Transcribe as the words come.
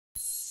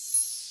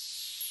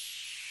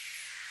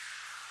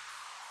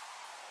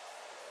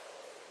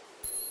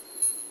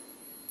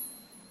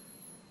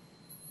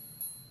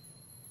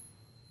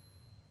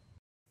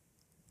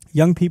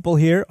young people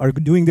here are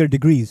doing their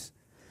degrees.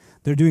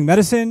 They're doing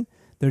medicine,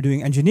 they're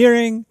doing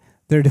engineering,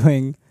 they're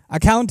doing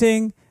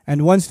accounting,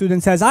 and one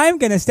student says, I'm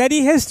going to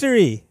study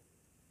history.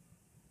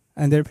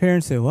 And their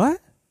parents say, what?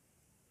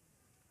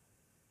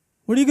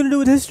 What are you going to do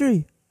with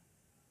history?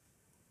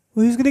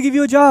 Well, who's going to give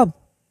you a job?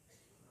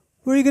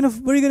 Where are you going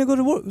to go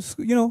to work?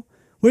 You know,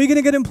 where are you going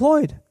to get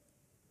employed?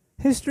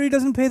 History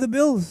doesn't pay the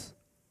bills.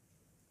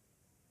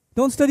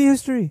 Don't study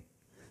history.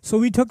 So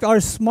we took our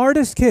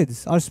smartest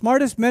kids, our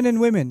smartest men and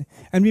women,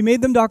 and we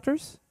made them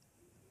doctors.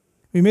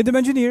 We made them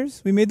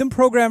engineers. We made them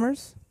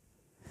programmers.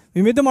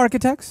 We made them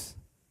architects.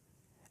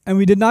 And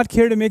we did not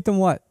care to make them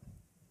what?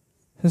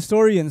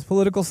 Historians,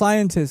 political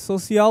scientists,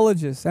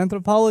 sociologists,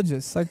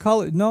 anthropologists,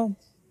 psychologists. No.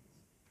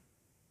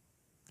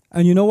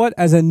 And you know what?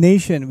 As a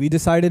nation, we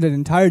decided an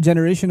entire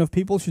generation of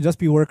people should just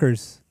be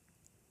workers.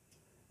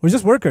 We're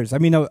just workers. I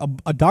mean,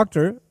 a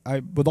doctor,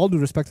 with all due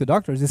respect to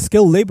doctors, is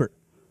skilled labor.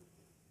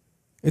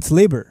 It's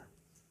labor.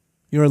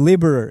 You're a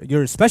laborer.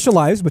 You're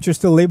specialized, but you're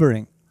still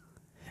laboring.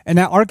 And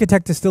an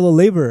architect is still a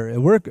laborer, a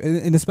work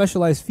in a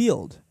specialized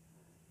field.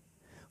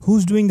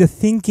 Who's doing the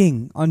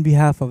thinking on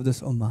behalf of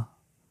this ummah?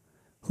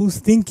 Who's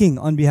thinking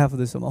on behalf of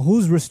this ummah?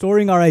 Who's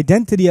restoring our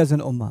identity as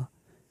an ummah?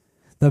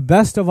 The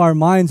best of our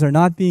minds are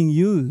not being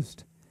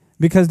used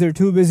because they're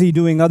too busy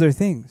doing other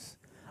things.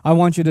 I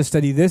want you to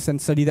study this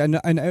and study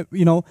that. And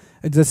you know,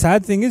 the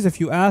sad thing is if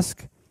you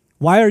ask,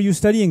 why are you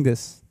studying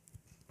this?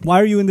 Why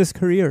are you in this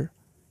career?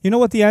 You know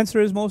what the answer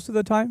is most of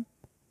the time?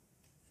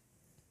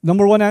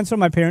 Number one answer,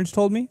 my parents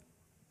told me.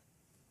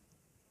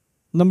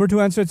 Number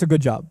two answer, it's a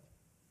good job.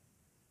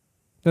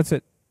 That's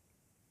it.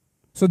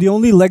 So the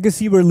only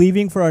legacy we're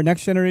leaving for our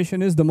next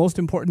generation is the most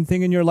important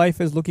thing in your life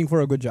is looking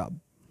for a good job.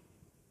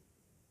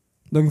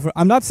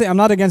 I'm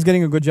not against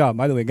getting a good job.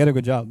 By the way, get a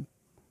good job.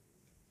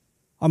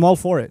 I'm all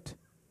for it.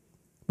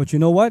 But you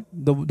know what?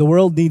 The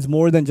world needs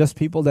more than just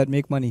people that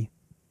make money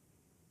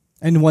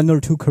and one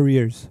or two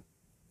careers.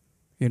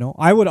 You know,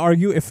 I would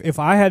argue if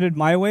I had it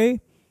my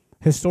way,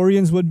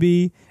 historians would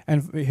be,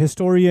 and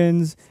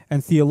historians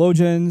and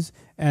theologians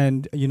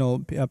and, you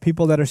know,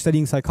 people that are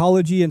studying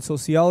psychology and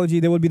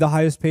sociology, they would be the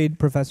highest paid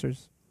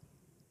professors.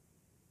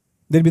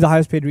 They'd be the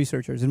highest paid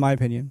researchers, in my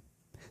opinion.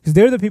 Because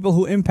they're the people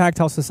who impact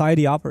how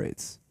society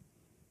operates.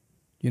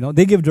 You know,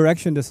 they give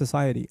direction to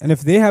society. And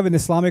if they have an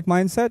Islamic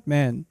mindset,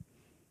 man,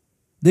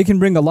 they can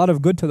bring a lot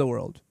of good to the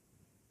world.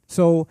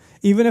 So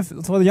even if,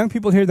 for the young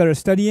people here that are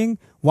studying,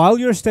 while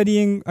you're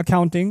studying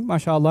accounting,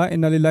 mashallah,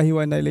 inna lillahi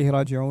wa inna ilayhi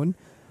raji'un,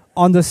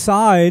 on the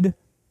side,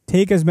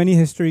 take as many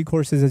history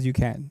courses as you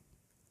can.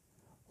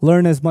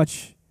 Learn as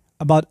much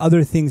about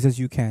other things as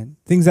you can.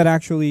 Things that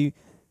actually,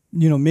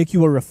 you know, make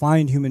you a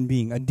refined human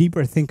being, a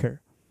deeper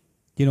thinker.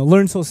 You know,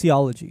 learn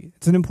sociology.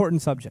 It's an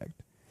important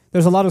subject.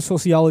 There's a lot of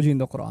sociology in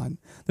the Quran.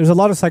 There's a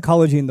lot of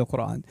psychology in the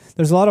Quran.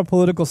 There's a lot of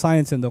political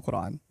science in the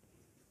Quran.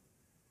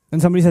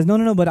 And somebody says,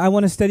 no, but I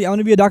want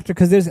to be a doctor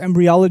because there's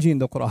embryology in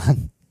the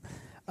Quran.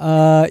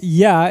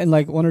 Yeah, in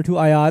like one or two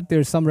ayat,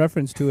 there's some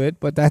reference to it,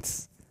 but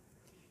it's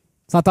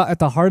not at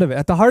the heart of it.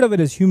 At the heart of it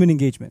is human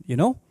engagement, you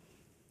know?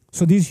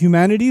 So these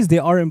humanities, they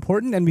are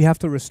important and we have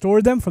to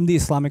restore them from the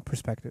Islamic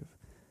perspective.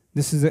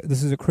 This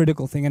is a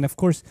critical thing. And of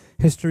course,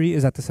 history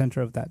is at the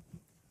center of that.